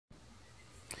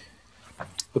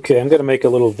Okay, I'm going to make a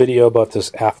little video about this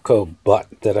Aftco butt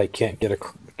that I can't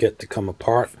get to come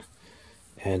apart.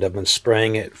 And I've been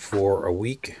spraying it for a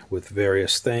week with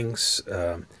various things.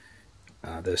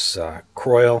 This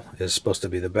Croil is supposed to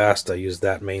be the best. I used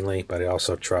that mainly, but I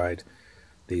also tried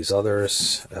these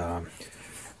others.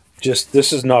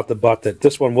 This is not the butt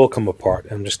this one will come apart.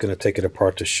 I'm just going to take it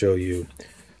apart to show you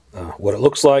what it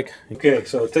looks like. Okay,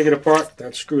 so take it apart.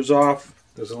 That screws off.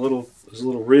 There's a little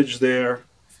ridge there.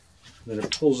 Then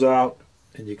it pulls out,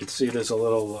 and you can see there's a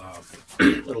little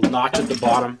little notch at the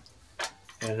bottom,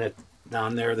 and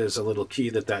down there's a little key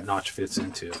that notch fits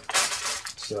into.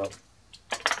 So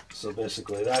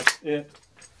basically that's it.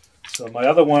 So my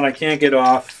other one I can't get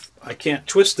off. I can't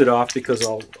twist it off because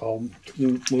I'll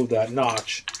move that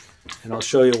notch, and I'll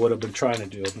show you what I've been trying to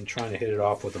do. I've been trying to hit it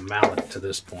off with a mallet to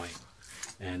this point,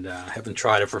 and I haven't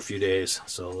tried it for a few days.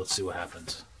 So let's see what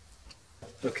happens.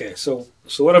 Okay, so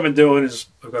what I've been doing is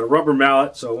I've got a rubber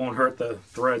mallet so it won't hurt the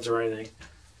threads or anything.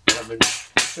 And I've been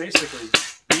basically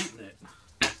beating it,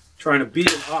 trying to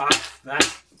beat it off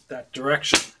that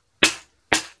direction,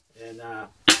 and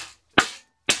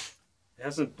it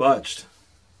hasn't budged.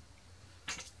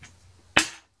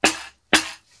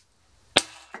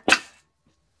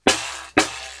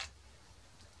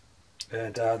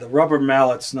 And the rubber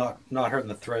mallet's not hurting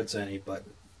the threads any, but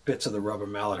bits of the rubber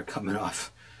mallet are coming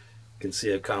off. You can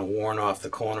see it kind of worn off the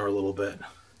corner a little bit.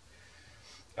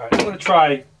 All right, I'm going to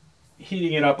try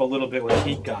heating it up a little bit with a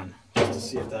heat gun just to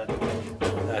see if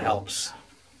that helps.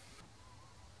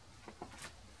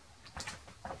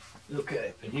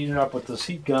 Okay, been heating it up with this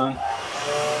heat gun.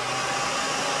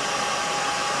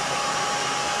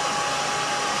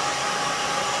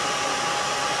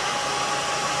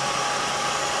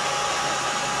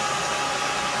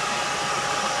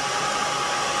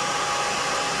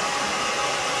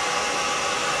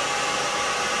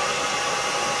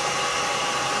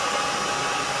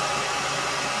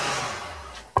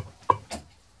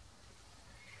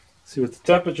 See what the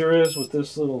temperature is with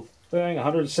this little thing,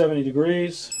 170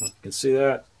 degrees. You can see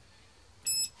that.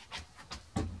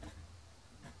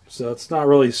 So it's not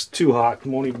really too hot. It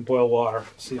won't even boil water.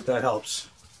 See if that helps.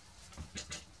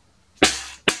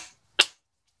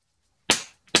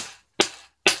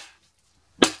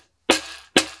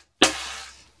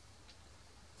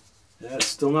 Yeah, it's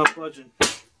still not budging.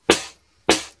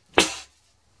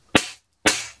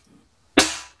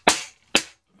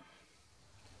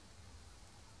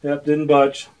 Yep, didn't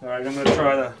budge. Alright, I'm going to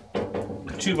try the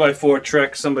 2x4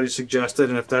 trick somebody suggested,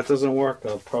 and if that doesn't work,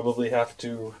 I'll probably have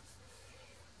to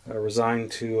resign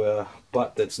to a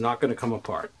butt that's not going to come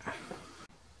apart.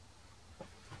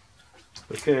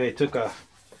 Okay, I took a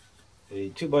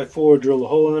 2x4, drilled a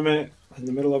hole in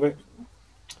the middle of it,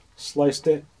 sliced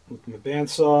it with my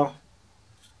bandsaw,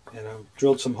 and I've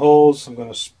drilled some holes. I'm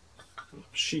going to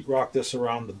sheetrock this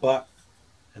around the butt,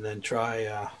 and then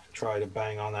try to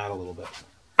bang on that a little bit.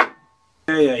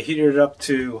 Okay, I heated it up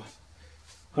to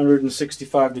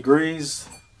 165 degrees,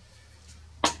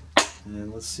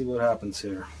 and let's see what happens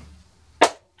here.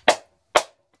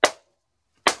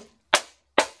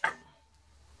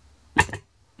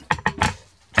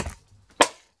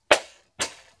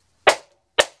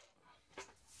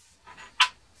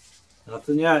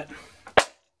 Nothing yet.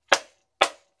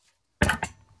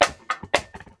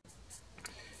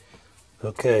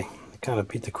 Okay. Kind of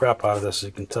beat the crap out of this, as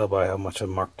you can tell by how much I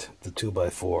marked the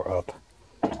 2x4 up,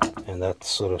 and that's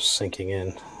sort of sinking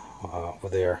in over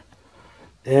there,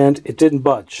 and it didn't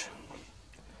budge.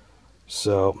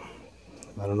 So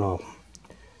I don't know.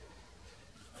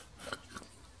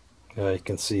 You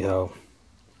can see how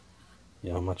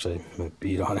much I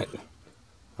beat on it.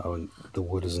 How the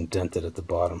wood is indented at the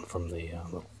bottom from the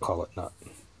little collet nut.